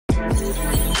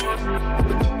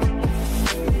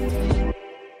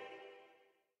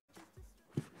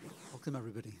Welcome,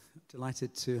 everybody.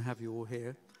 Delighted to have you all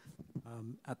here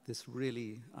at this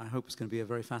really, I hope it's going to be a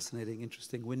very fascinating,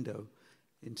 interesting window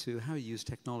into how you use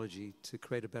technology to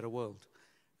create a better world.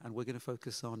 And we're going to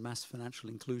focus on mass financial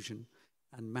inclusion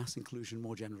and mass inclusion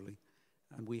more generally.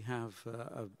 And we have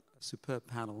a superb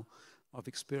panel of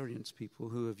experienced people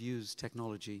who have used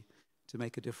technology to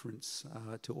make a difference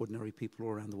to ordinary people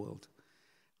all around the world.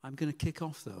 I'm going to kick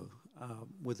off, though,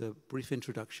 with a brief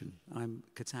introduction. I'm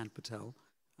Ketan Patel.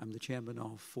 I'm the chairman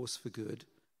of Force for Good,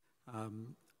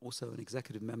 also an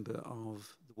executive member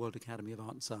of the World Academy of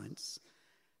Art and Science.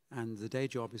 And the day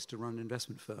job is to run an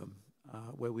investment firm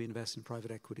where we invest in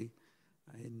private equity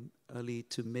in early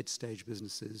to mid-stage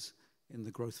businesses in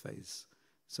the growth phase.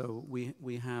 So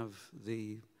we have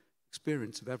the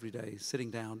experience of every day sitting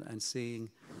down and seeing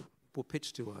people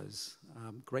pitch to us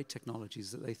great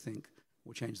technologies that they think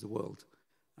will change the world.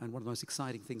 And one of the most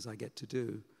exciting things I get to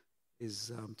do is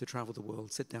to travel the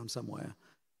world, sit down somewhere,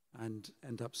 and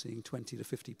end up seeing 20 to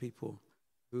 50 people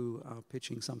who are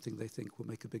pitching something they think will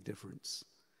make a big difference.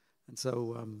 And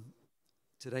so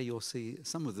today you'll see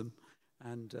some of them,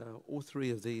 and all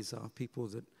three of these are people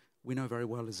that we know very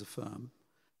well as a firm,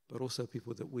 but also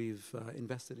people that we've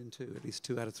invested into, at least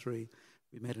 2 out of 3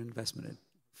 we made an investment in.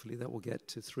 Hopefully that will get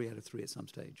to 3 out of 3 at some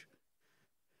stage.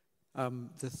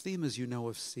 The theme, as you know,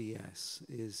 of CES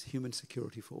is human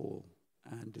security for all.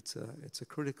 And it's a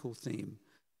critical theme,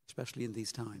 especially in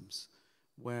these times,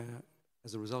 where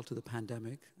as a result of the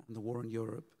pandemic and the war in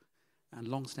Europe and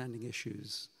long-standing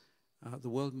issues, the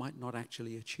world might not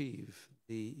actually achieve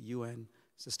the UN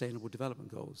Sustainable Development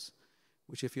Goals,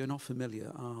 which, if you're not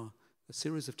familiar, are a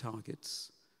series of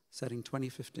targets set in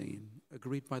 2015,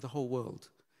 agreed by the whole world.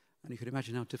 And you can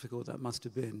imagine how difficult that must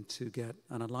have been to get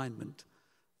an alignment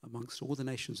amongst all the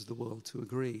nations of the world to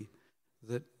agree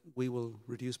that we will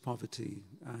reduce poverty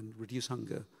and reduce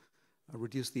hunger,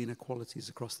 reduce the inequalities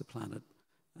across the planet,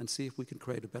 and see if we can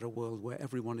create a better world where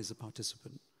everyone is a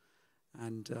participant.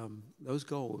 And those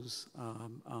goals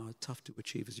are tough to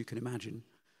achieve, as you can imagine.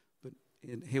 But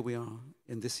here we are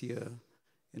in this year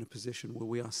in a position where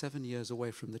we are 7 years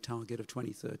away from the target of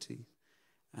 2030.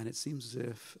 And it seems as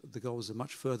if the goals are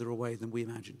much further away than we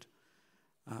imagined.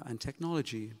 And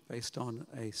technology, based on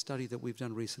a study that we've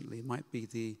done recently, might be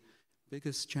the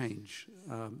biggest change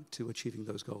to achieving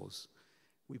those goals.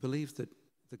 We believe that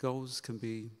the goals can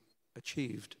be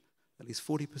achieved, at least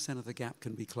 40% of the gap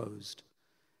can be closed,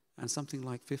 and something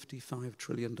like $55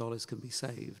 trillion can be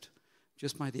saved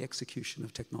just by the execution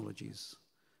of technologies.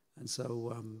 And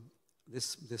so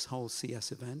this whole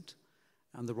CS event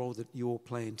and the role that you all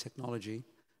play in technology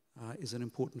is an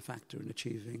important factor in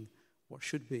achieving what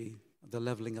should be the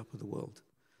leveling up of the world.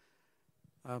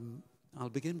 I'll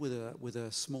begin with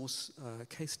a small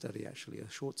case study, actually, a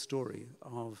short story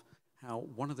of how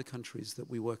one of the countries that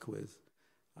we work with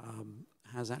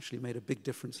has actually made a big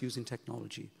difference using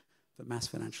technology for mass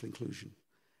financial inclusion.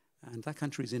 And that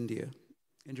country is India.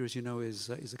 India, as you know, is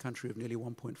a country of nearly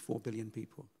 1.4 billion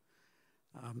people.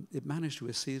 It managed to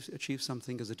achieve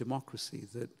something as a democracy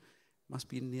that must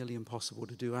be nearly impossible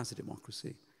to do as a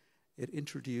democracy. It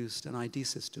introduced an ID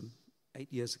system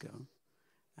 8 years ago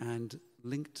and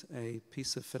linked a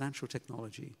piece of financial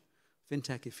technology,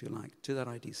 fintech if you like, to that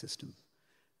ID system.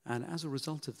 And as a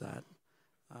result of that,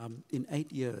 in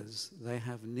 8 years, they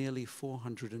have nearly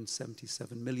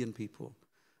 477 million people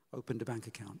opened a bank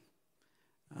account.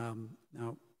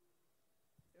 Now,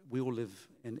 we all live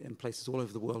in places all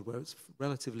over the world where it's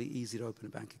relatively easy to open a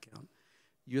bank account.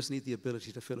 You just need the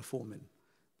ability to fill a form in.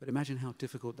 But imagine how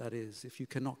difficult that is if you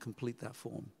cannot complete that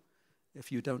form,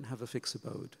 if you don't have a fixed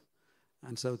abode.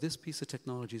 And so this piece of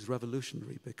technology is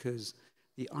revolutionary because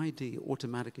the ID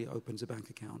automatically opens a bank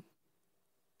account.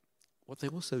 What they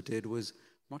also did was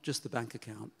not just the bank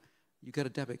account, you get a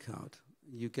debit card,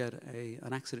 you get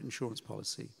an accident insurance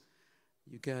policy,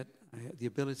 you get the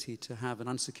ability to have an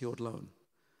unsecured loan.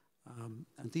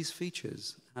 And these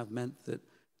features have meant that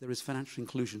there is financial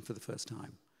inclusion for the first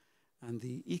time. And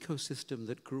the ecosystem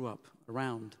that grew up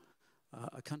around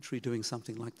a country doing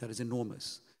something like that is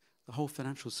enormous. The whole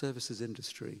financial services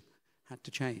industry had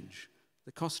to change.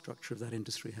 The cost structure of that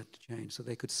industry had to change so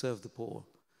they could serve the poor.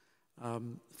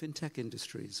 Fintech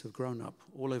industries have grown up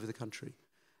all over the country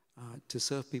to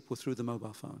serve people through the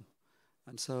mobile phone.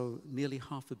 And so nearly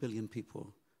 500 million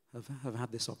people have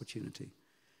had this opportunity.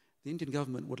 The Indian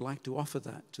government would like to offer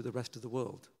that to the rest of the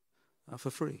world for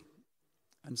free.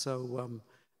 And so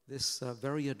this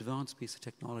very advanced piece of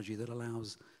technology that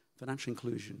allows financial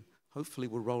inclusion hopefully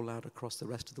will roll out across the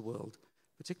rest of the world,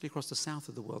 particularly across the south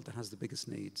of the world that has the biggest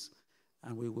needs.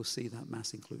 and we will see that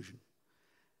mass inclusion.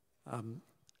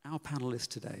 Our panelists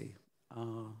today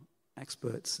are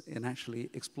experts in actually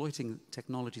exploiting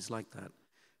technologies like that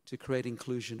to create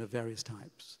inclusion of various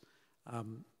types.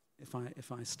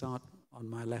 If I start on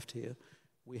my left here,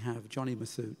 we have Johnie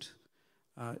Muthoot.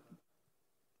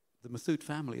 The Muthoot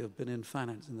family have been in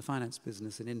the finance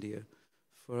business in India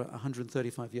for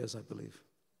 135 years, I believe.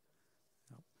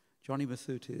 Johnie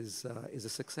Muthoot is a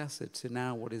successor to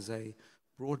now what is a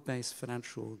broad-based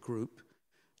financial group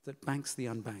that banks the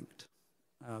unbanked,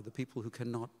 the people who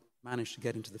cannot manage to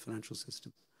get into the financial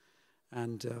system.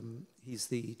 And he's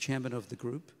the chairman of the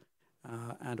group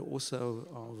and also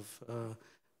of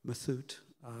Muthoot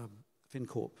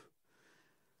FinCorp.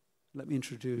 Let me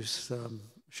introduce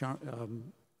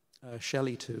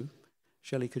Shaily too,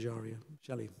 Shaily Kajaria.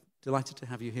 Shaily, delighted to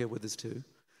have you here with us too.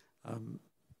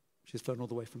 She's flown all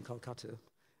the way from Calcutta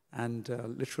and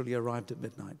literally arrived at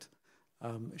midnight.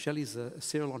 Shaily's a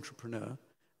serial entrepreneur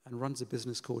and runs a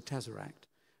business called Tesseract,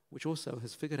 which also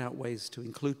has figured out ways to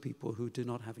include people who do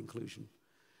not have inclusion.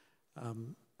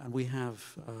 And we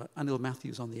have Anil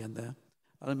Mathews on the end there.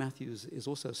 Anil Mathews is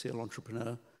also a serial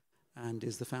entrepreneur and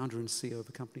is the founder and CEO of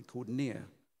a company called Near.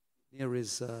 Near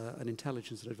is an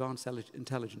advanced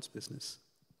intelligence business.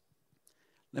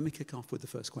 Let me kick off with the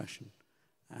first question,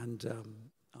 and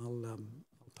I'll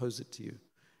pose it to you.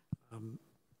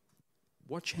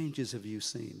 What changes have you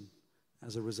seen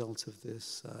as a result of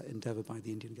this endeavor by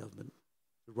the Indian government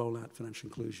to roll out financial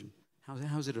inclusion? How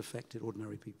has it affected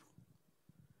ordinary people?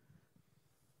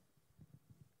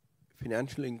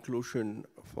 Financial inclusion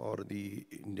for the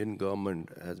Indian government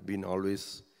has been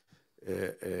always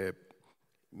a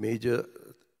major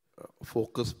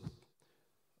focus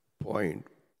point.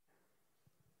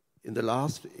 In the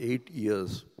last 8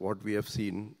 years, what we have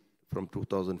seen from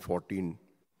 2014,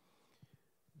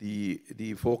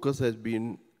 the focus has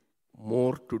been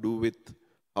more to do with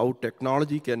how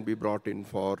technology can be brought in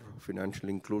for financial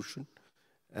inclusion.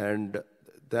 And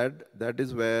that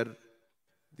is where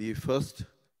the first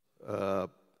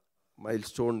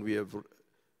milestone we have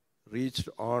reached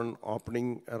on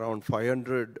opening around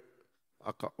 500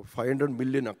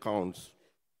 million accounts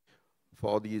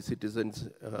for the citizens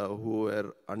who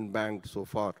were unbanked so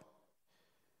far.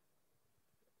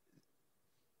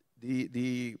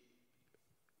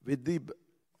 With the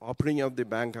opening of the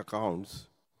bank accounts,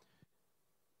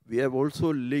 we have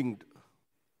also linked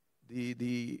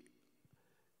the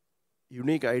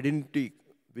unique identity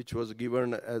which was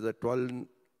given as a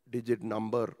 12-digit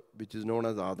number, which is known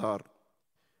as Aadhaar,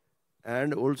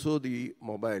 and also the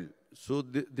mobile. So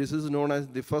this is known as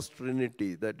the first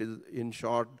trinity, that is in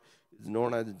short is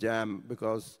known as JAM,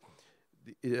 because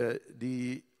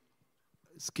the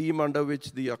scheme under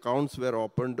which the accounts were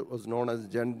opened was known as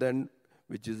Jan Dhan,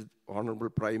 which is Honorable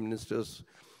Prime Minister's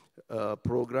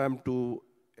program to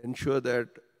ensure that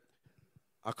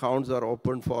accounts are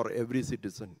opened for every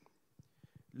citizen.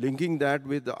 Linking that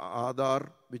with the Aadhaar,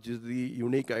 which is the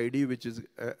unique ID which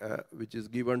is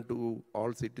given to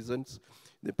all citizens.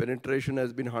 The penetration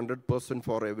has been 100%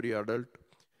 for every adult.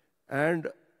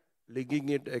 And linking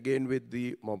it again with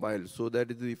the mobile. So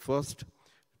that is the first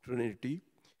trinity.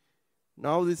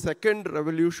 Now the second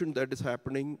revolution that is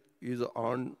happening is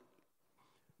on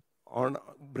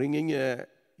bringing a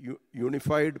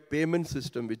unified payment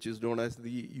system, which is known as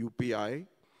the UPI,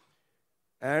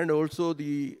 and also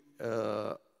the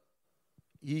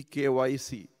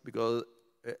eKYC, because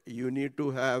you need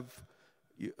to have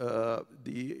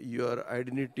your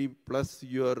identity plus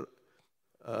your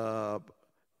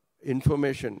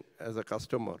information as a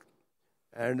customer.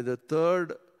 And the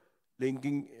third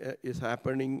linking is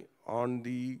happening on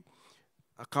the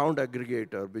account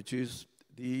aggregator, which is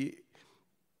the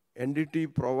entity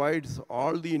provides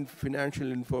all the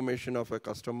financial information of a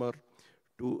customer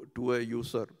to a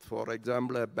user. For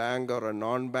example, a bank or a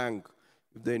non-bank,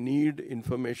 if they need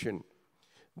information,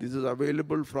 this is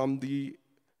available from the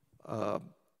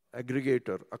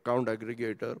aggregator, account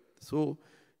aggregator. So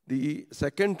the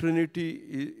second trinity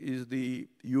is the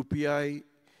UPI,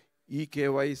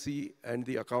 eKYC, and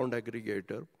the account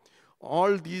aggregator.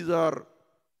 All these are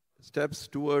steps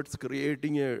towards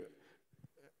creating a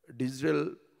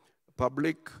digital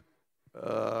public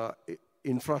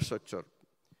infrastructure,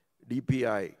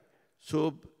 DPI.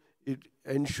 So it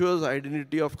ensures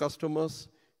identity of customers,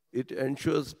 it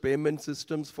ensures payment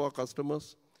systems for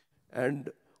customers,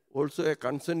 and also a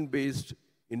consent-based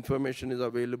information is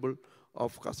available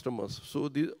of customers. So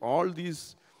all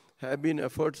these have been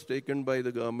efforts taken by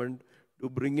the government to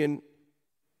bring in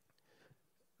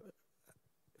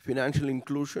financial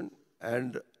inclusion,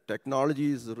 and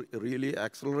technology is really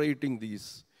accelerating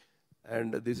these.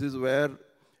 And this is where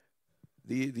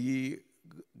the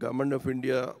government of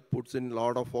India puts in a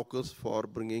lot of focus for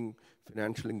bringing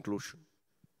financial inclusion.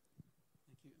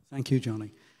 Thank you,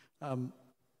 Johnie.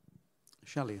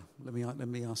 Shaily, let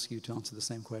me ask you to answer the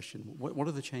same question. What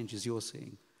are the changes you're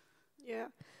seeing? Yeah.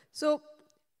 So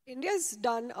India's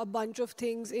done a bunch of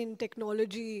things in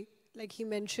technology, like he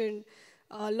mentioned,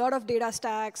 a lot of data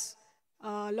stacks,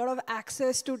 a lot of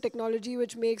access to technology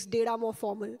which makes data more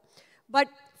formal. But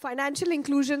financial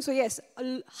inclusion, so yes,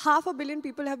 500 million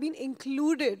people have been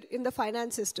included in the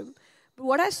finance system. But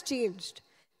what has changed?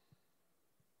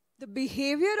 The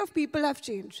behavior of people have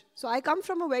changed. So I come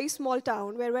from a very small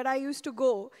town where I used to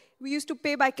go, we used to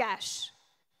pay by cash.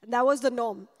 And that was the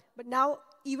norm. But now,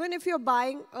 even if you're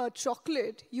buying a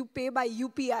chocolate, you pay by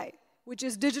UPI, which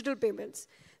is digital payments.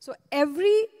 So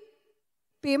every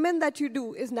payment that you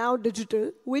do is now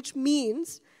digital, which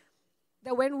means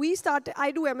that when we started,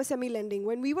 I do MSME lending.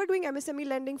 When we were doing MSME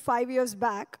lending 5 years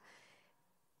back,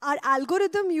 our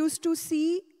algorithm used to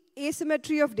see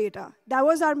asymmetry of data. That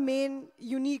was our main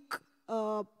unique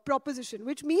proposition,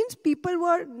 which means people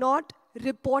were not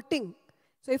reporting.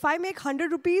 So if I make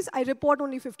 100 rupees, I report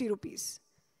only 50 rupees.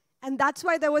 And that's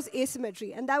why there was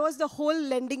asymmetry. And that was the whole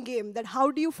lending game, that how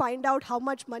do you find out how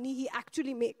much money he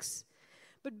actually makes?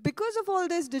 But because of all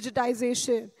this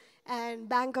digitization and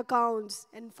bank accounts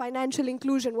and financial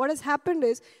inclusion, what has happened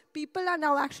is people are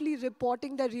now actually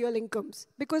reporting their real incomes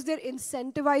because they're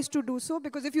incentivized to do so.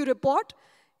 Because if you report,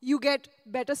 you get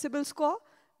better CIBIL score,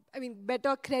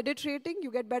 better credit rating,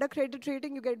 you get better credit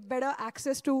rating, you get better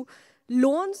access to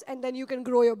loans, and then you can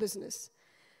grow your business.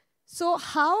 So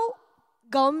how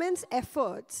government's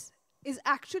efforts is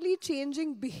actually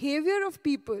changing behavior of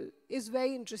people is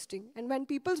very interesting. And when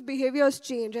people's behaviors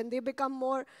change and they become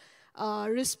more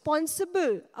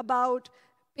responsible about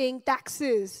paying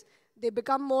taxes, they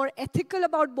become more ethical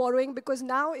about borrowing, because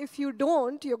now if you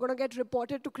don't, you're going to get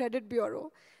reported to credit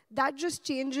bureau. That just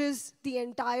changes the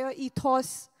entire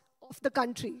ethos of the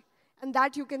country. And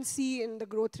that you can see in the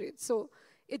growth rate. So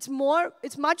it's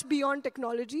much beyond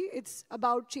technology. It's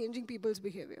about changing people's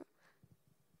behavior.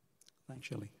 Thanks,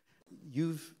 Shaily.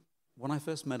 When I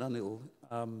first met Anil,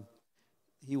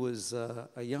 he was a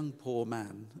young, poor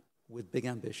man with big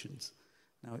ambitions.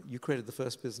 Now, you created the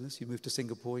first business. You moved to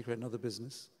Singapore. You created another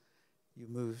business. You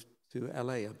moved to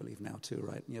LA, I believe, now too,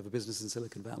 right? And you have a business in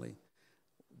Silicon Valley.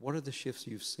 What are the shifts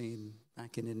you've seen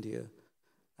back in India?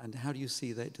 And how do you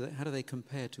see how do they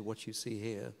compare to what you see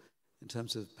here in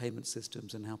terms of payment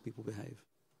systems and how people behave?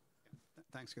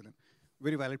 Thanks, Ketan.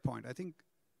 Very valid point. I think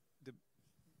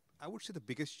I would say the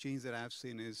biggest change that I've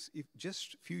seen is if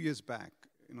just a few years back,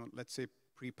 let's say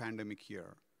pre-pandemic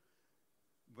year,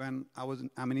 when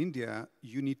I'm in India,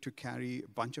 you need to carry a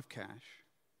bunch of cash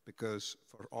because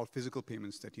for all physical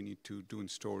payments that you need to do in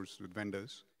stores with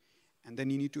vendors, and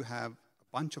then you need to have a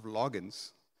bunch of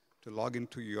logins to log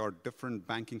into your different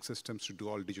banking systems to do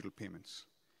all digital payments.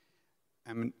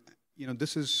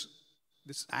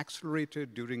 This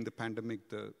accelerated during the pandemic,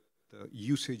 the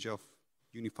usage of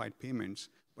unified payments.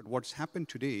 But what's happened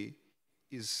today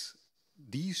is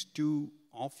these two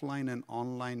offline and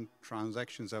online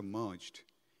transactions are merged.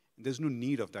 There's no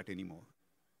need of that anymore.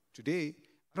 Today,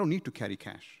 I don't need to carry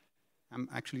cash. I'm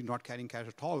actually not carrying cash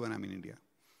at all when I'm in India.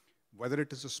 Whether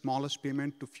it is the smallest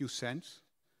payment to few cents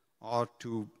or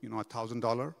to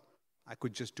 $1,000, I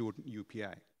could just do it in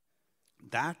UPI.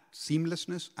 That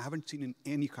seamlessness I haven't seen in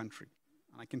any country.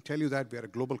 And I can tell you that we are a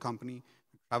global company,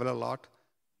 we travel a lot.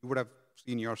 You would have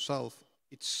seen yourself.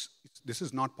 This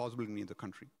is not possible in any other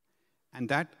country. And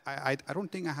that, I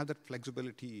don't think I have that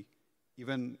flexibility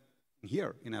even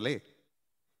here in LA,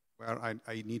 where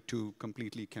I need to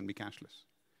completely can be cashless.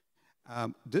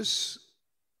 This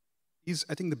is,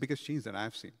 I think, the biggest change that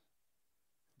I've seen.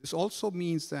 This also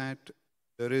means that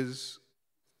it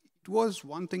was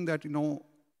one thing that,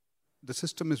 the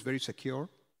system is very secure,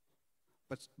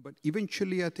 but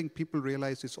eventually I think people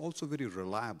realize it's also very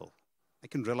reliable. I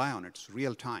can rely on it, it's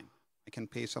real time. I can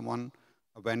pay someone,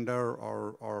 a vendor,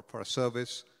 or for a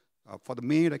service. For the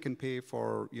maid, I can pay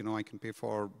for,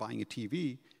 buying a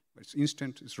TV, but it's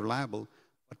instant, it's reliable.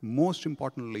 But most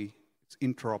importantly, it's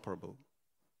interoperable.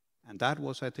 And that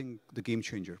was, I think, the game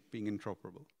changer, being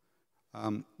interoperable.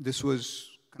 This was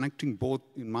connecting both,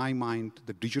 in my mind,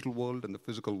 the digital world and the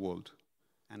physical world.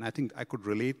 And I think I could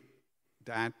relate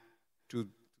that to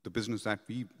the business that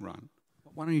we run.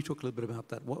 Why don't you talk a little bit about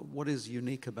that? What is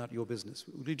unique about your business?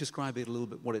 Would you describe it a little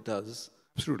bit, what it does?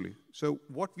 Absolutely. So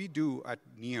what we do at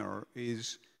Near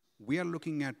is we are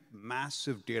looking at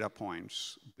massive data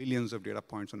points, billions of data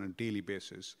points on a daily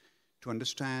basis to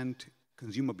understand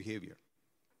consumer behavior,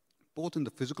 both in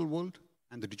the physical world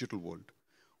and the digital world,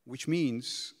 which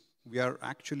means we are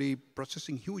actually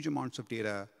processing huge amounts of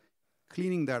data,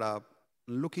 cleaning that up,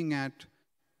 looking at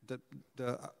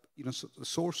the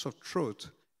source of truth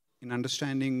in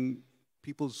understanding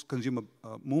people's consumer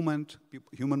movement,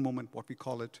 human movement, what we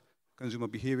call it, consumer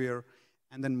behavior,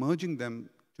 and then merging them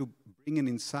to bring in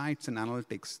insights and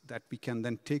analytics that we can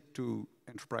then take to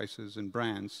enterprises and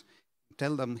brands,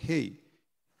 tell them, hey,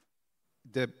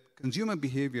 the consumer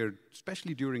behavior,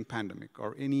 especially during pandemic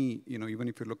or any, even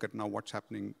if you look at now what's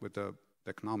happening with the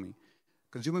economy,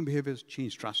 consumer behavior has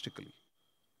changed drastically.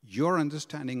 Your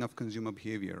understanding of consumer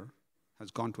behavior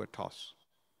has gone to a toss.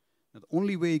 Now, the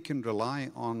only way you can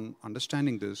rely on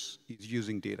understanding this is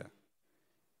using data.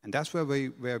 And that's where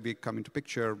we come into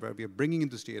picture, where we are bringing in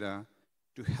this data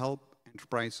to help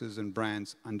enterprises and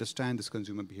brands understand this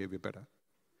consumer behavior better.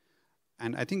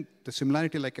 And I think the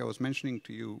similarity, like I was mentioning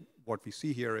to you, what we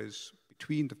see here is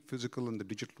between the physical and the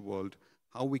digital world,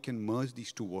 how we can merge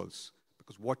these two worlds.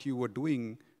 Because what you were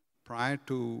doing prior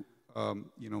to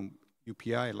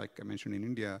UPI, like I mentioned in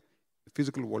India, the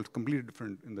physical world is completely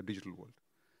different in the digital world.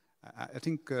 I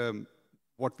think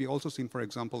what we also seen, for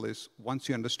example, is once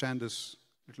you understand this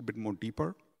a little bit more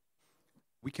deeper,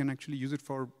 we can actually use it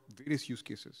for various use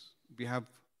cases. We have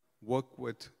worked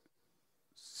with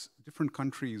different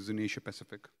countries in Asia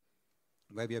Pacific,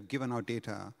 where we have given our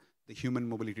data, the human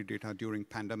mobility data during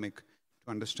pandemic, to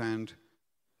understand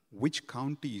which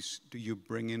counties do you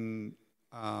bring in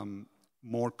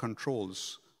more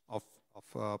controls of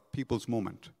people's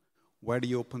movement? Where do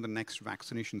you open the next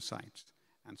vaccination sites?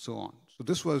 And so on. So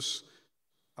this was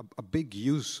a big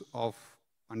use of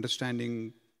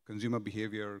understanding consumer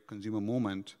behavior, consumer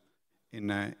movement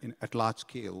at large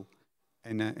scale,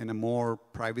 in a more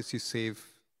privacy-safe,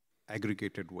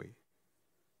 aggregated way.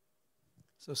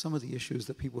 So some of the issues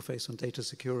that people face on data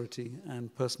security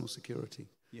and personal security,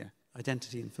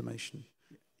 identity information,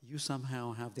 you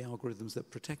somehow have the algorithms that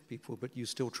protect people, but you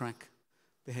still track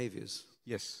behaviors.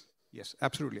 Yes,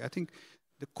 absolutely. I think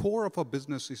the core of our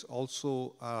business is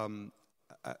also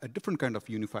a different kind of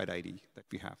unified ID that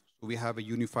we have. So we have a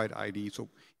unified ID. So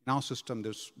in our system,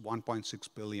 there's 1.6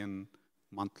 billion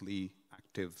monthly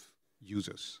active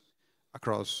users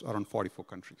across around 44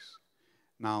 countries.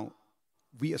 Now,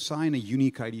 we assign a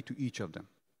unique ID to each of them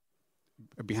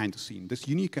behind the scene. This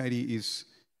unique ID is,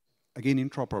 again,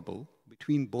 interoperable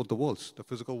between both the worlds, the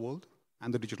physical world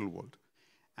and the digital world.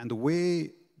 And the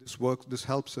way this works, this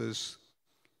helps us,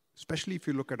 especially if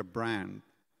you look at a brand,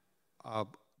 the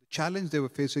challenge they were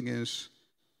facing is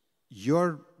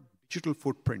your digital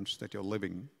footprints that you're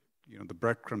living, the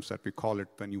breadcrumbs that we call it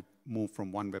when you move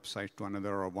from one website to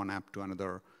another or one app to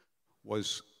another,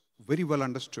 was very well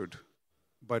understood.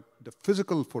 But the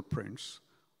physical footprints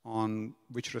on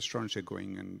which restaurants you're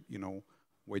going and,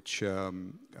 which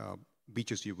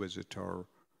beaches you visit or,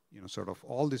 sort of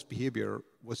all this behavior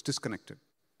was disconnected.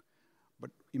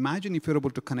 But imagine if you're able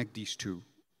to connect these two,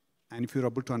 and if you're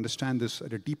able to understand this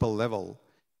at a deeper level,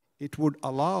 it would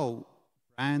allow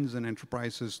brands and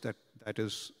enterprises that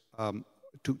is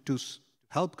to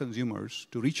help consumers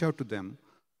to reach out to them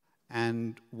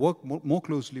and work more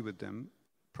closely with them,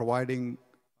 providing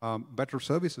better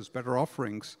services, better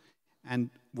offerings, and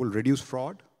will reduce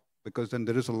fraud, because then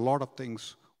there is a lot of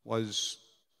things was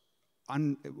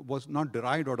not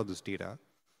derived out of this data.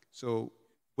 So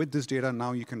with this data,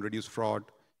 now you can reduce fraud,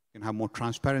 you can have more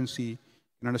transparency, you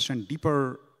can understand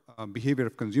deeper behavior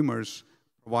of consumers,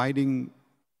 providing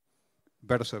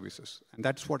better services. And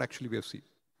that's what actually we have seen.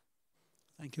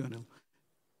 Thank you, Anil.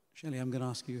 Shaily, I'm going to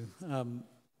ask you, what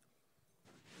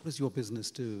does your business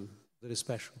do that is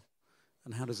special?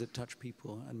 And how does it touch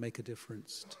people and make a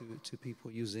difference to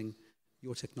people using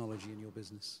your technology in your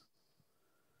business?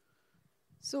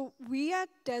 So we at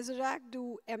Tesseract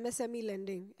do MSME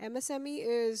lending. MSME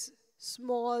is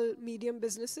small, medium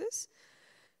businesses.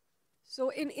 So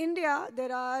in India,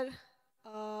 there are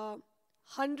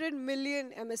 100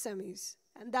 million MSMEs,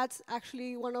 and that's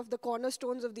actually one of the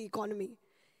cornerstones of the economy.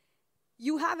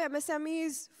 You have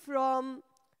MSMEs from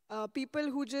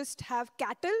people who just have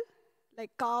cattle,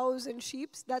 like cows and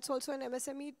sheep. That's also an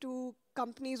MSME, to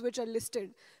companies which are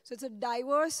listed. So it's a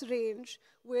diverse range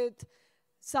with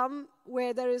some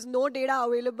where there is no data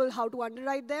available how to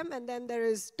underwrite them, and then there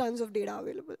is tons of data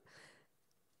available.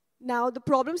 Now, the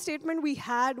problem statement we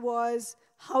had was,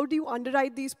 how do you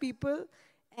underwrite these people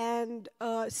and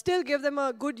still give them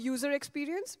a good user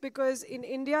experience? Because in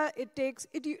India,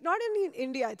 not only in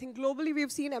India, I think globally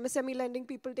we've seen MSME lending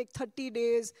people take 30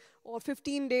 days or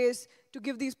 15 days to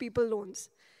give these people loans.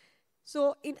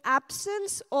 So in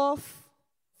absence of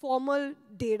formal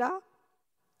data,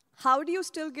 how do you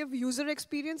still give user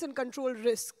experience and control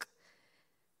risk?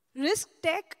 Risk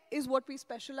tech is what we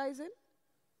specialize in,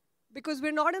 because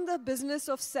we're not in the business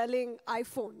of selling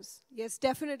iPhones. Yes,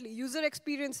 definitely, user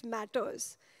experience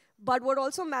matters. But what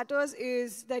also matters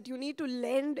is that you need to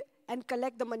lend and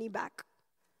collect the money back.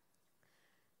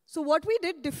 So what we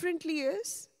did differently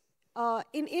is,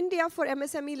 in India for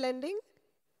MSME lending,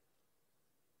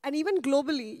 and even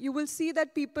globally, you will see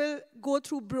that people go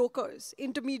through brokers,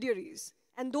 intermediaries.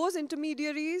 And those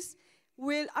intermediaries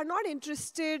are not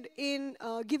interested in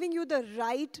giving you the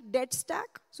right debt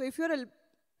stack. So if you're a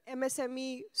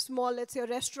MSME, small, let's say a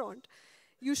restaurant,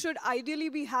 you should ideally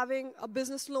be having a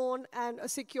business loan and a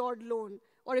secured loan.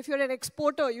 Or if you're an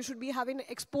exporter, you should be having an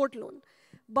export loan.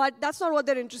 But that's not what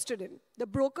they're interested in. The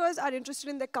brokers are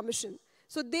interested in their commission.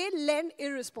 So they lend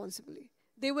irresponsibly.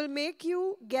 They will make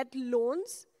you get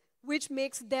loans which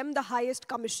makes them the highest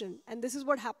commission. And this is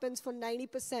what happens for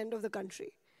 90% of the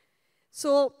country.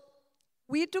 So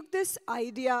we took this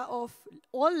idea of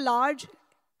all large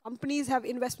companies have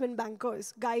investment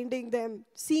bankers guiding them,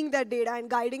 seeing their data and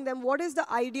guiding them, what is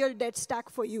the ideal debt stack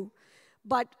for you?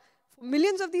 But for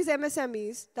millions of these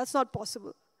MSMEs, that's not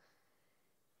possible.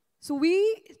 So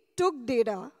we took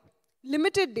data,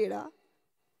 limited data,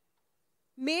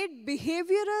 made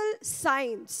behavioral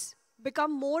science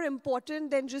become more important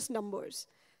than just numbers.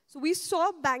 So we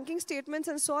saw banking statements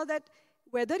and saw that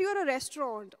whether you're a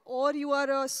restaurant or you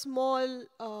are a small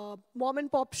mom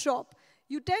and pop shop,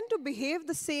 you tend to behave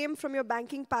the same from your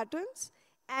banking patterns.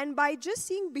 And by just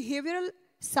seeing behavioral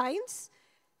science,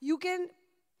 you can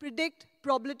predict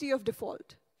probability of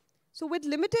default. So with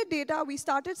limited data, we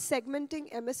started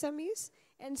segmenting MSMEs.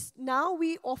 And now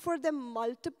we offer them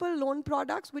multiple loan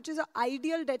products, which is an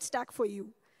ideal debt stack for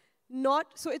you.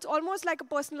 So it's almost like a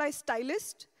personalized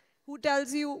stylist who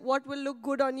tells you what will look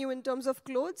good on you in terms of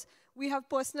clothes. We have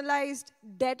personalized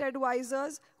debt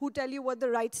advisors who tell you what the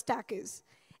right stack is.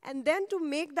 And then to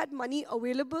make that money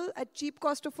available at cheap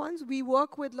cost of funds, we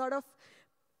work with a lot of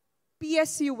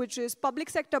PSU, which is public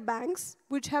sector banks,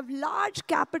 which have large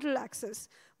capital access,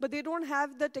 but they don't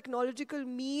have the technological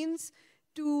means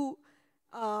to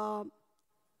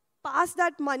pass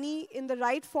that money in the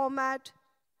right format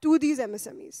to these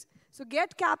MSMEs. So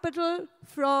get capital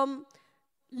from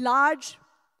large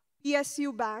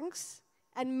PSU banks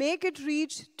and make it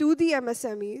reach to the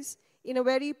MSMEs in a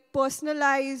very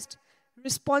personalized,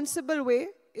 responsible way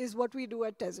is what we do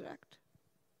at Tesseract.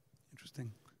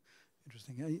 Interesting.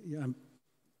 Interesting.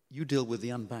 You deal with the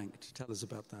unbanked. Tell us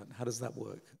about that. How does that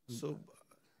work? So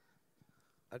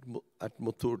at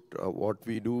Muthoot, what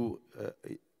we do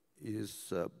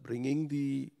is bringing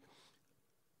the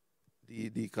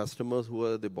customers who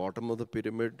are at the bottom of the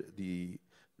pyramid, the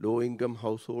low-income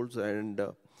households, and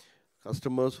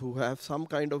customers who have some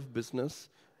kind of business,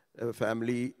 a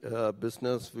family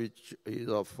business which is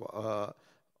of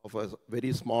a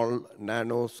very small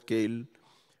nano scale.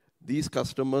 These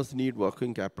customers need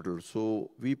working capital.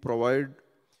 So we provide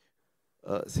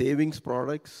savings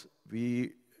products.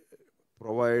 We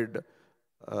provide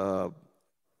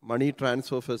money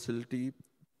transfer facility,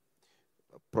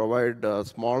 provide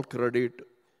small credit,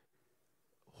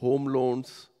 home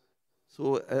loans.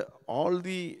 So all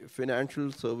the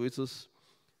financial services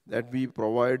that we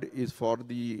provide is for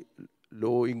the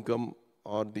low income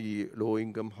or the low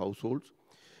income households.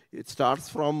 It starts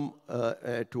from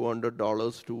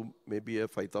 $200 to maybe a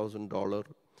 $5,000.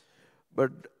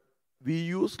 But we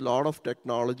use a lot of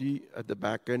technology at the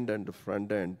back end and the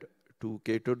front end to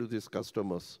cater to these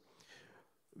customers.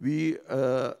 We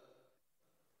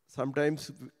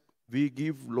sometimes we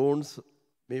give loans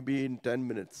maybe in 10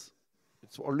 minutes.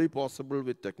 It's only possible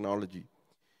with technology.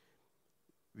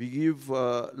 We give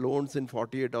loans in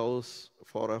 48 hours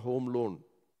for a home loan,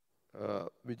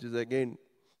 which is again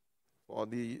for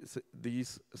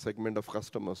these segment of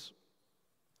customers.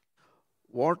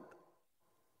 What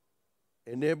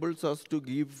enables us to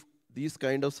give these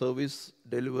kind of service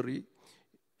delivery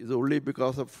is only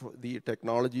because of the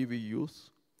technology we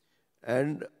use.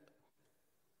 And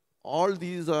all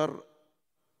these are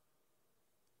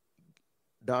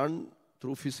done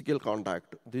through physical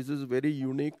contact. This is very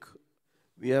unique.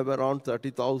 We have around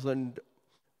 30,000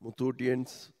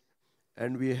 Muthootians,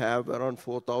 and we have around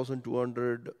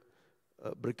 4,200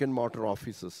 brick and mortar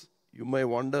offices. You may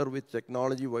wonder, with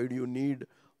technology, why do you need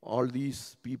all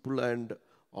these people and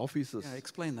offices? Yeah,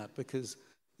 explain that, because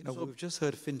we've just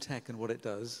heard fintech and what it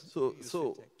does.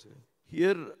 So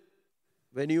here,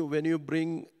 when you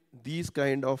bring these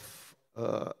kind of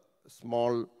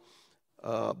small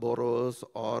borrowers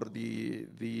or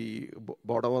the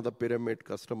bottom of the pyramid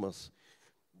customers,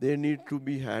 they need to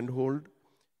be handhold.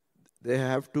 There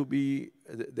have to be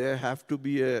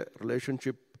a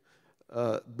relationship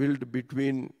built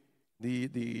between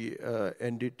the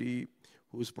entity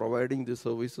who's providing the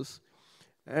services.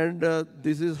 And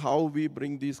this is how we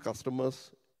bring these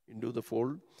customers into the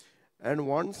fold. And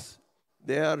once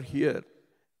they are here,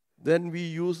 then we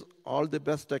use all the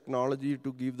best technology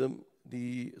to give them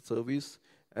the service,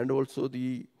 and also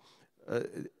the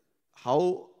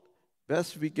how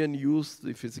best we can use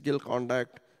the physical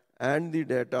contact and the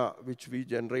data which we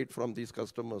generate from these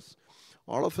customers.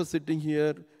 All of us sitting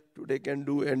here today can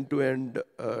do end-to-end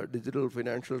digital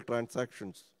financial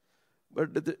transactions.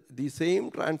 But the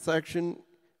same transaction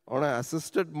on an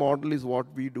assisted model is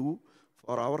what we do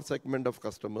for our segment of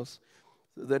customers.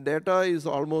 So the data is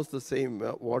almost the same,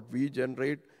 what we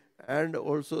generate, and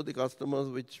also the customers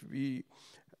which we,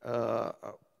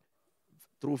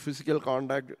 through physical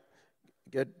contact,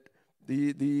 get.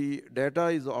 The data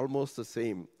is almost the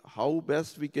same. How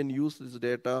best we can use this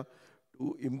data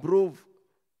to improve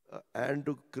and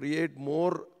to create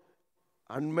more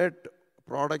unmet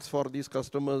products for these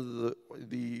customers,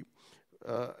 the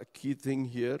key thing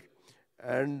here.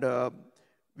 And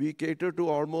we cater to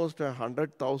almost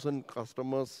 100,000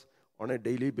 customers on a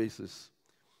daily basis.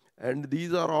 And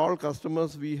these are all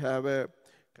customers we have a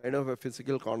kind of a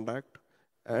physical contact.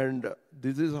 And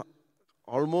this is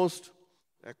almost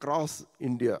across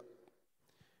India.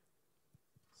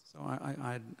 So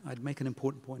I'd make an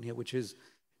important point here, which is,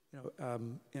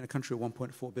 in a country of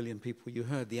 1.4 billion people, you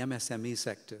heard the MSME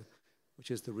sector, which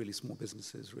is the really small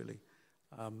businesses, really,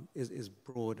 is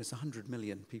broad. It's 100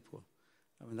 million people.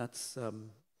 I mean, that's a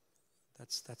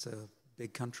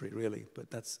big country, really,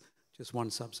 but that's just one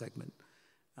subsegment.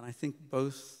 And I think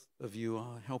both of you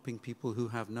are helping people who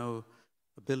have no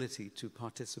ability to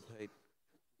participate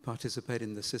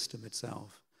in the system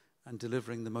itself and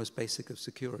delivering the most basic of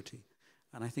security.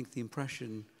 And I think the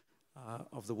impression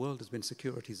of the world has been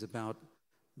security is about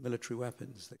military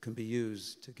weapons that can be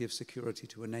used to give security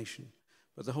to a nation.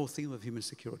 But the whole theme of human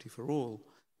security for all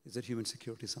is that human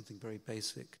security is something very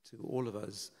basic to all of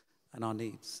us and our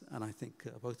needs. And I think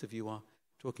both of you are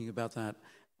talking about that.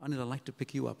 Anil, I'd like to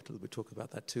pick you up a little bit, talk about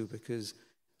that too, because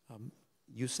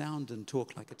you sound and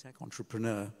talk like a tech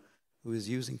entrepreneur who is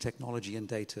using technology and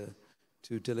data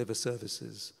to deliver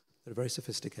services that are very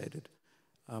sophisticated.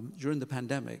 During the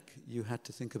pandemic, you had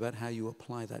to think about how you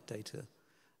apply that data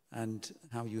and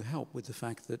how you help with the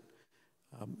fact that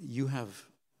you have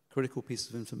critical pieces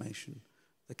of information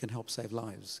that can help save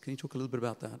lives. Can you talk a little bit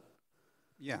about that?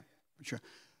 Yeah, sure.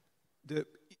 The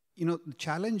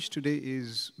challenge today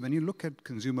is when you look at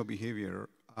consumer behavior,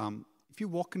 if you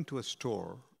walk into a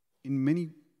store,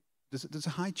 there's a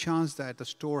high chance that the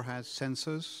store has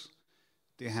sensors.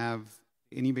 They have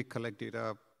anyway collect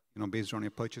data, based on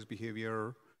your purchase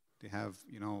behavior. They have,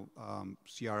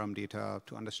 CRM data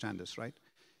to understand this, right?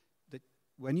 That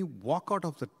when you walk out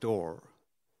of the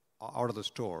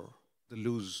store, they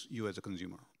lose you as a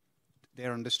consumer.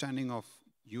 Their understanding of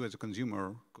you as a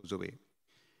consumer goes away.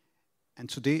 And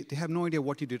so they have no idea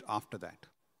what you did after that.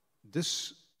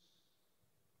 This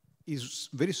is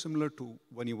very similar to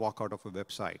when you walk out of a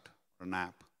website or an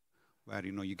app where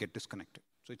you get disconnected.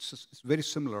 So it's very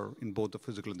similar in both the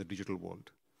physical and the digital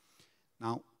world.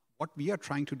 Now, what we are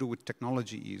trying to do with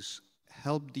technology is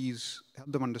help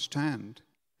them understand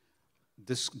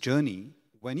this journey.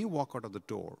 When you walk out of the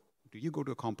door, do you go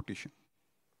to a competition?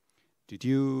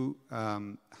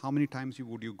 How many times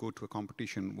would you go to a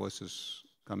competition versus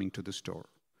coming to the store?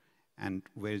 And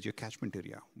where is your catchment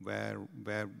area?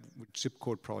 Which zip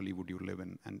code probably would you live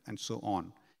in, and so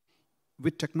on.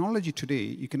 With technology today,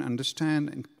 you can understand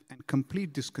and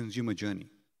complete this consumer journey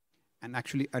and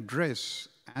actually address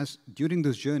during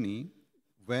this journey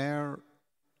where,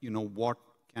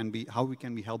 how we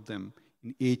can help them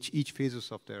in each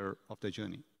phases of their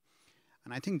journey.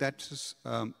 And I think that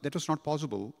was not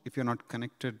possible if you're not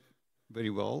connected very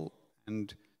well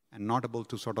and not able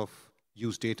to sort of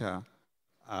use data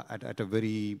at a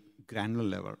very granular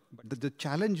level. But the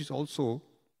challenge is also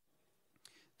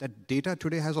that data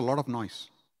today has a lot of noise.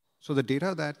 So the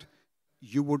data that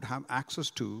you would have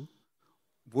access to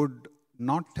would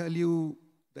not tell you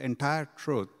the entire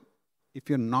truth if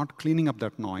you're not cleaning up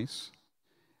that noise,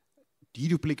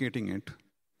 deduplicating it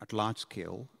at large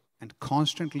scale, and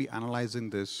constantly analyzing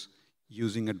this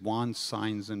using advanced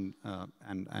science and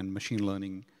machine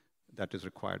learning that is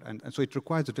required. And so it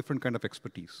requires a different kind of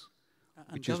expertise.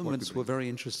 And governments were very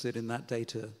interested in that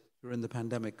data during the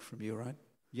pandemic from you, right?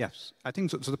 Yes, I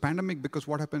think so. So the pandemic, because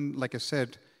what happened, like I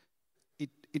said,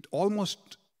 it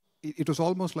was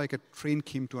almost like a train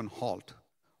came to a halt,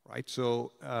 right?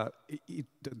 So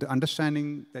the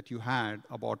understanding that you had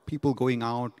about people going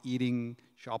out, eating,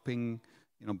 shopping,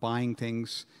 buying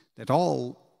things, that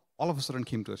all of a sudden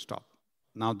came to a stop.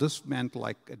 Now, this meant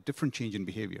like a different change in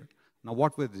behavior. Now,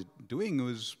 what we're doing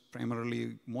was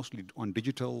primarily mostly on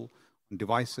digital, on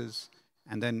devices,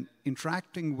 and then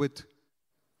interacting with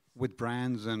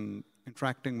brands and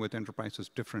interacting with enterprises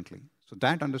differently. So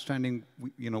that understanding,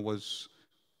 was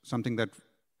something that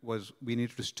we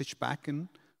needed to stitch back in,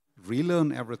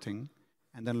 relearn everything,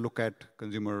 and then look at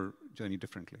consumer journey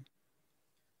differently.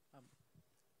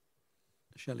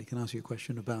 Shaily, can I ask you a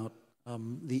question about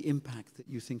the impact that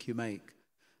you think you make?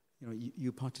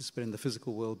 You participate in the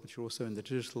physical world, but you're also in the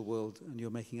digital world, and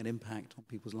you're making an impact on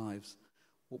people's lives.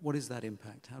 What is that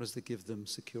impact? How does it give them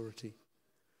security?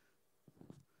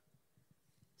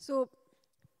 So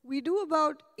we do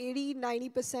about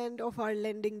 80-90% of our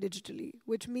lending digitally,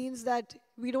 which means that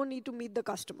we don't need to meet the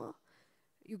customer.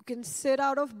 You can sit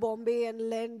out of Bombay and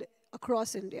lend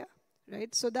across India,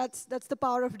 right? So that's the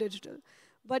power of digital.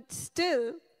 But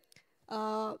still,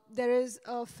 there is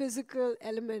a physical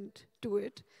element to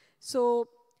it. So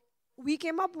we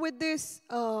came up with this.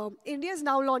 India is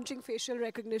now launching facial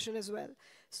recognition as well.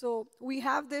 So we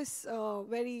have this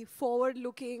very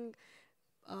forward-looking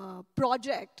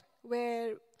project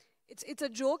where it's a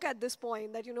joke at this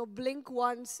point that, blink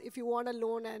once if you want a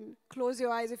loan and close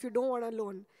your eyes if you don't want a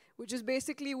loan, which is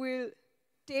basically we'll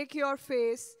take your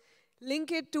face,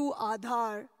 link it to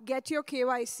Aadhaar, get your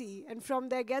KYC, and from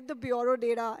there get the bureau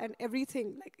data and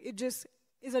everything. Like, it just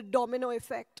is a domino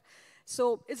effect.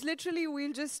 So it's literally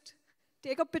we'll just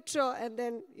take a picture and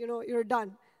then, you're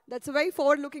done. That's a very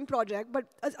forward-looking project, but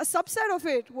a subset of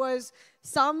it was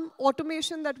some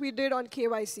automation that we did on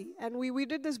KYC. And we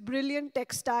did this brilliant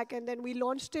tech stack, and then we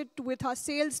launched it with our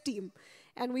sales team.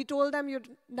 And we told them,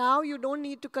 now you don't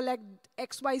need to collect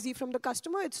XYZ from the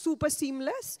customer. It's super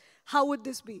seamless. How would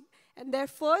this be? And their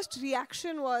first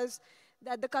reaction was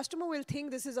that the customer will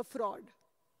think this is a fraud.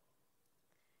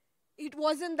 It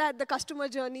wasn't that the customer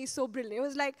journey is so brilliant. It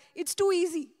was like, it's too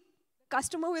easy. The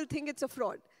customer will think it's a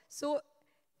fraud. So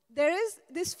there is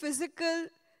this physical,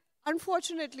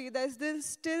 unfortunately, there's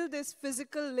still this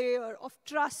physical layer of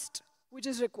trust which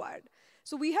is required.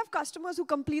 So we have customers who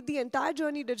complete the entire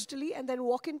journey digitally and then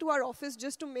walk into our office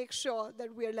just to make sure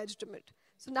that we are legitimate.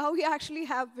 So now we actually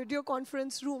have video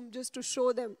conference room just to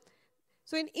show them.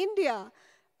 So in India,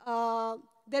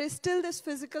 there is still this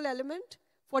physical element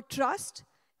for trust,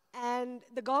 and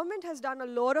the government has done a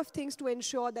lot of things to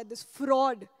ensure that this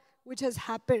fraud which has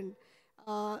happened,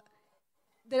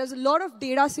 there is a lot of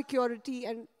data security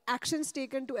and actions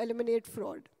taken to eliminate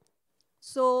fraud.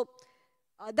 So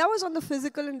that was on the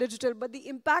physical and digital, but the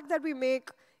impact that we make,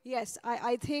 yes,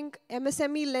 I think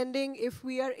MSME lending, if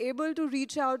we are able to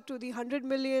reach out to the 100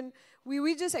 million,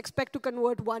 we just expect to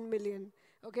convert 1 million.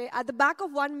 Okay, at the back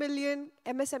of 1 million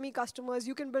MSME customers,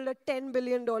 you can build a $10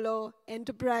 billion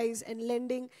enterprise and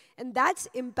lending, and that's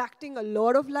impacting a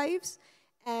lot of lives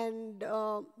and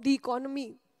the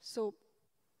economy. So,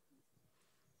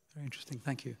 very interesting.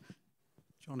 Thank you,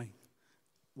 Johnie.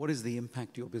 What is the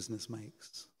impact your business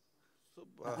makes? So,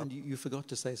 and you forgot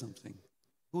to say something.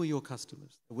 Who are your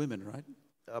customers? The women, right?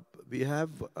 We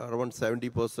have around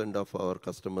 70% of our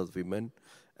customers women,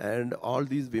 and all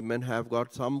these women have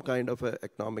got some kind of a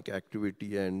economic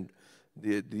activity, and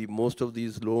the most of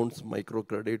these loans,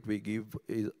 microcredit we give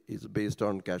is based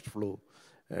on cash flow,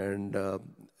 and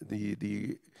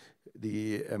the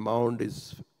amount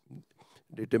is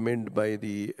determined by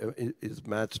is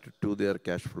matched to their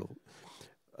cash flow.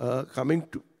 Coming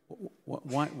to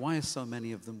why are so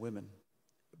many of them women?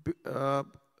 I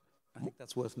think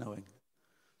that's worth knowing.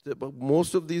 But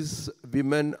most of these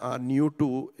women are new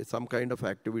to some kind of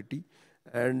activity,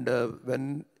 and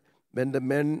when the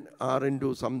men are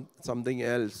into something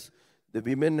else, the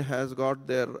women has got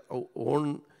their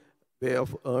own way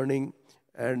of earning,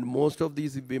 and most of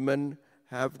these women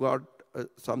have got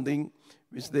something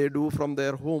which they do from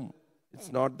their home.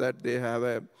 It's not that they have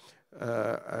a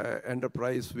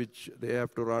enterprise which they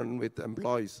have to run with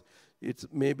employees. It's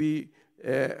maybe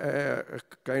a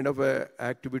kind of a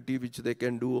activity which they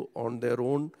can do on their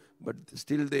own, but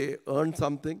still they earn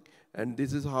something, and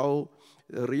this is how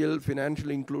real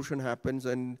financial inclusion happens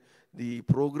and the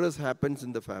progress happens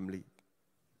in the family.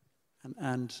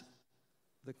 And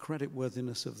the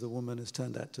creditworthiness of the woman has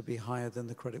turned out to be higher than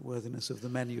the creditworthiness of the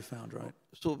men you found, right?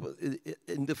 So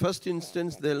in the first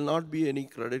instance, there will not be any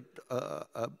credit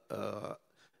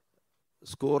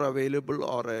score available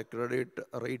or a credit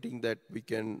rating that we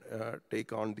can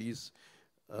take on these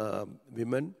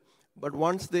women. But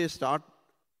once they start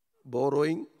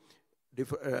borrowing,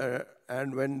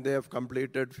 and when they have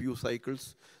completed few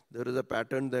cycles, there is a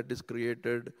pattern that is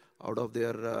created out of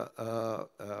their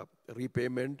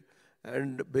repayment,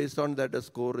 And based on that, a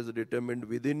score is determined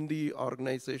within the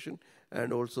organization,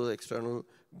 and also the external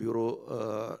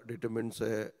bureau determines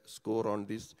a score on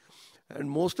this. And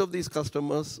most of these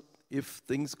customers, if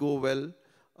things go well,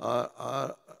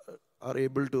 are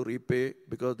able to repay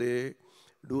because they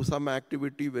do some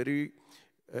activity very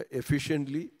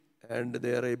efficiently, and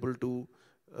they are able to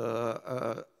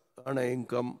earn an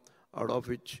income out of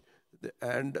which.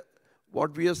 And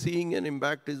what we are seeing an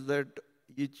impact is that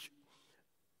each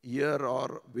year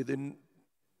or within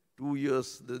 2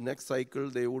 years, the next cycle,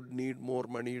 they would need more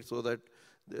money so that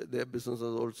their business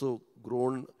has also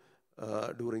grown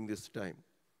during this time.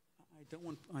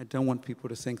 I don't want people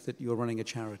to think that you're running a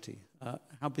charity.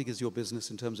 How big is your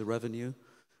business in terms of revenue,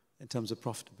 in terms of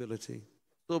profitability?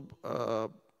 So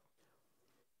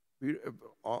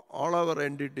all our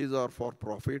entities are for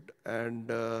profit,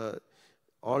 and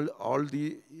all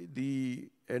the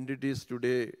entities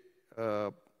today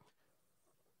are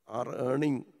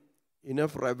earning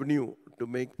enough revenue to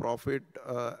make profit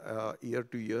year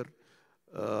to year.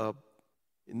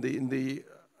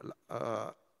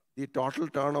 The total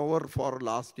turnover for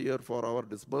last year for our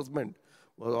disbursement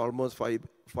was almost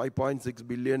 $5.6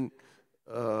 billion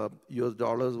US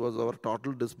dollars was our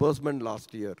total disbursement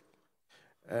last year.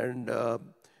 And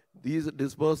these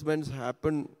disbursements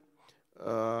happen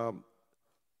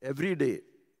every day.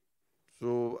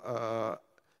 So,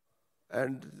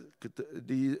 and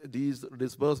these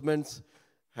disbursements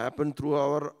happen through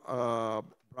our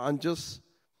branches.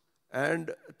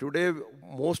 And today,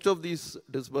 most of these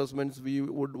disbursements, we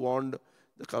would want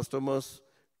the customers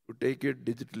to take it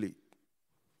digitally.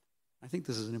 I think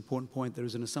this is an important point. There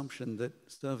is an assumption that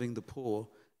serving the poor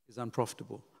is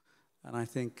unprofitable. And I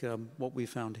think what we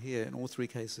found here in all three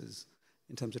cases,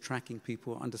 in terms of tracking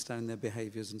people, understanding their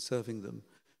behaviors and serving them,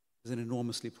 is an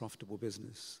enormously profitable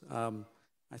business.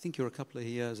 I think you're a couple of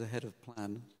years ahead of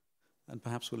plan, and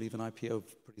perhaps we'll even IPO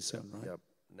pretty soon, right? Yeah,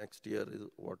 next year is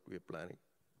what we're planning.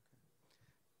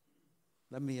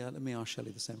 Let me ask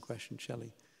Shaily the same question.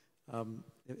 Shaily,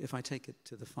 if I take it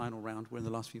to the final round, we're in the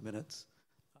last few minutes,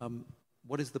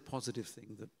 what is the positive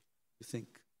thing that you think,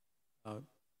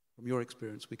 from your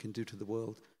experience, we can do to the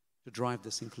world to drive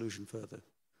this inclusion further?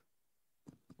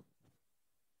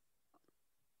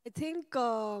 I think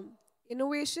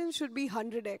innovation should be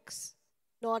 100x,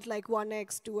 not like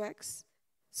 1x, 2x.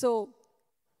 So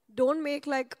don't make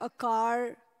like a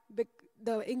car,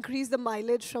 increase the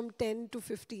mileage from 10 to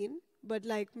 15, but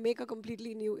like make a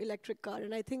completely new electric car.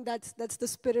 And I think that's the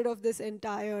spirit of this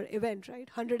entire event, right?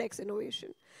 100x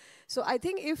innovation. So I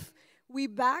think if we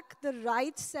back the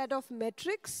right set of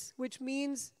metrics, which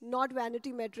means not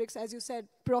vanity metrics, as you said,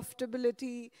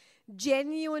 profitability,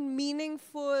 genuine,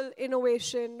 meaningful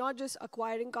innovation, not just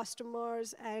acquiring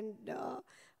customers and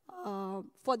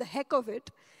for the heck of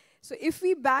it. So if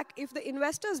the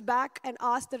investors back and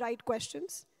ask the right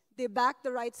questions, they back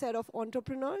the right set of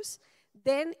entrepreneurs,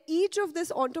 then each of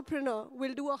this entrepreneur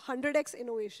will do a 100x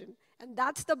innovation. And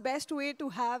that's the best way to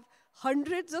have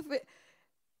hundreds of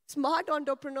smart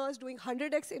entrepreneurs doing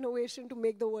 100x innovation to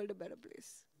make the world a better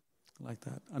place. I like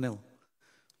that. Anil?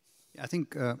 Yeah, I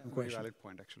think very valid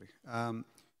point, actually.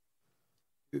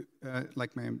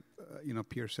 Like my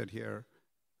peer said here,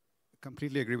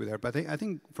 completely agree with that. But I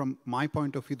think from my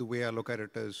point of view, the way I look at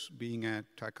it is being a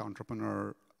tech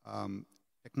entrepreneur,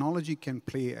 technology can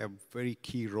play a very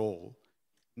key role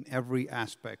in every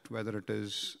aspect, whether it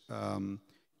is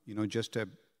just a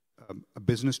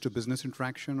business-to-business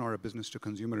interaction or a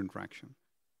business-to-consumer interaction.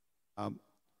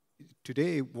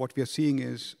 Today, what we are seeing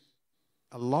is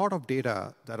a lot of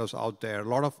data that was out there, a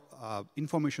lot of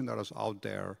information that was out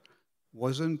there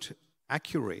wasn't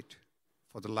accurate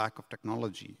for the lack of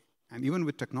technology. And even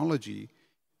with technology,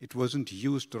 it wasn't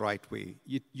used the right way.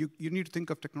 You need to think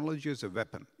of technology as a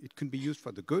weapon. It can be used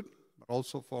for the good, but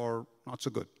also for not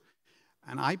so good.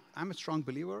 And I'm a strong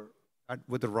believer that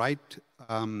with the right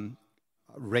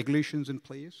regulations in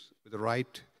place, with the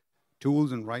right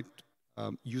tools and right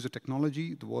use of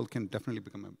technology, the world can definitely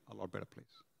become a lot better place.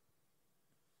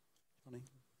 Johnie?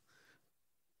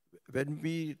 When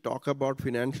we talk about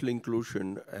financial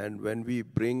inclusion and when we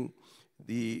bring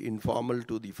the informal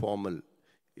to the formal,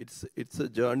 it's a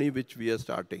journey which we are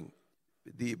starting.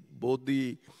 Both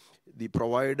the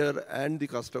provider and the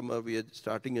customer, we are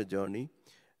starting a journey.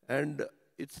 And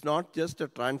it's not just a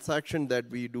transaction that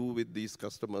we do with these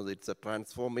customers, it's a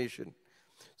transformation.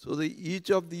 So each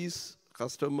of these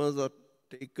customers are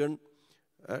taken,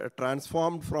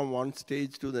 transformed from one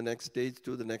stage to the next stage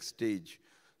to the next stage.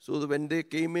 So when they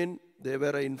came in, they were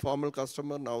an informal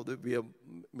customer. Now we have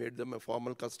made them a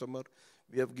formal customer.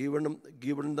 We have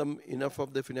given them enough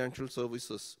of the financial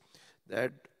services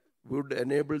that would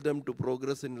enable them to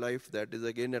progress in life. That is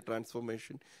again a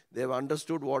transformation. They have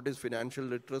understood what is financial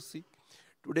literacy.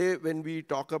 Today, when we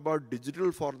talk about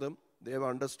digital for them, they have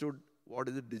understood what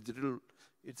is digital.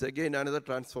 It's again another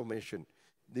transformation.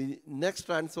 The next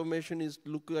transformation is to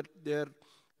look at their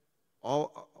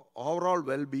overall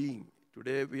well-being.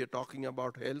 Today, we are talking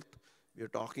about health. We are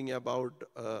talking about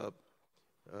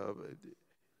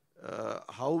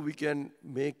how we can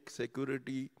make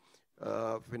security,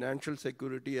 financial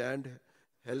security and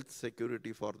health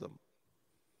security for them.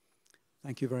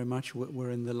 Thank you very much.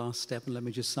 We're in the last step, and let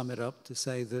me just sum it up to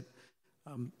say that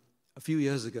a few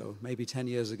years ago, maybe 10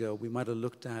 years ago, we might have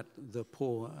looked at the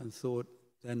poor and thought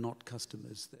they're not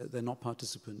customers, they're not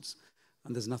participants,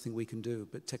 and there's nothing we can do.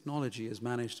 But technology has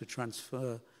managed to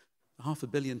transfer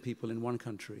 500 million people in one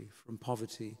country from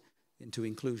poverty into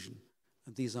inclusion.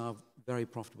 And these are very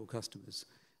profitable customers.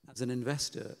 As an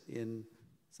investor in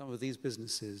some of these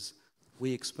businesses,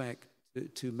 we expect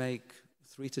to make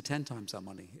 3 to 10 times our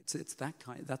money. It's that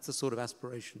kind. That's the sort of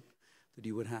aspiration that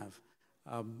you would have,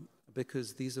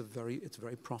 because it's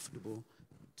very profitable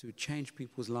to change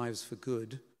people's lives for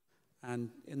good,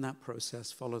 and in that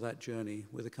process follow that journey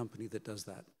with a company that does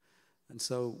that. And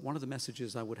so one of the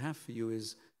messages I would have for you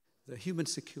is the human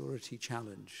security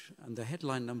challenge, and the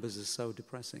headline numbers are so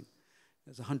depressing.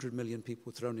 There's 100 million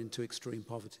people thrown into extreme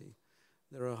poverty.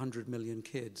 There are 100 million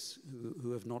kids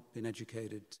who have not been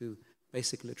educated to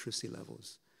basic literacy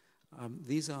levels.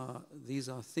 These are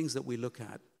things that we look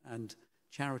at, and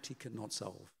charity cannot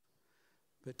solve.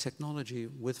 But technology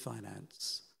with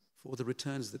finance, for the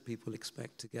returns that people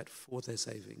expect to get for their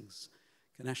savings,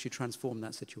 can actually transform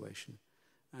that situation.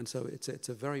 And so it's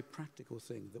a very practical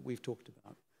thing that we've talked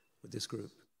about with this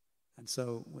group. And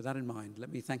so with that in mind,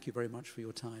 let me thank you very much for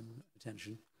your time and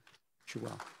attention. Wish you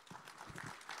well.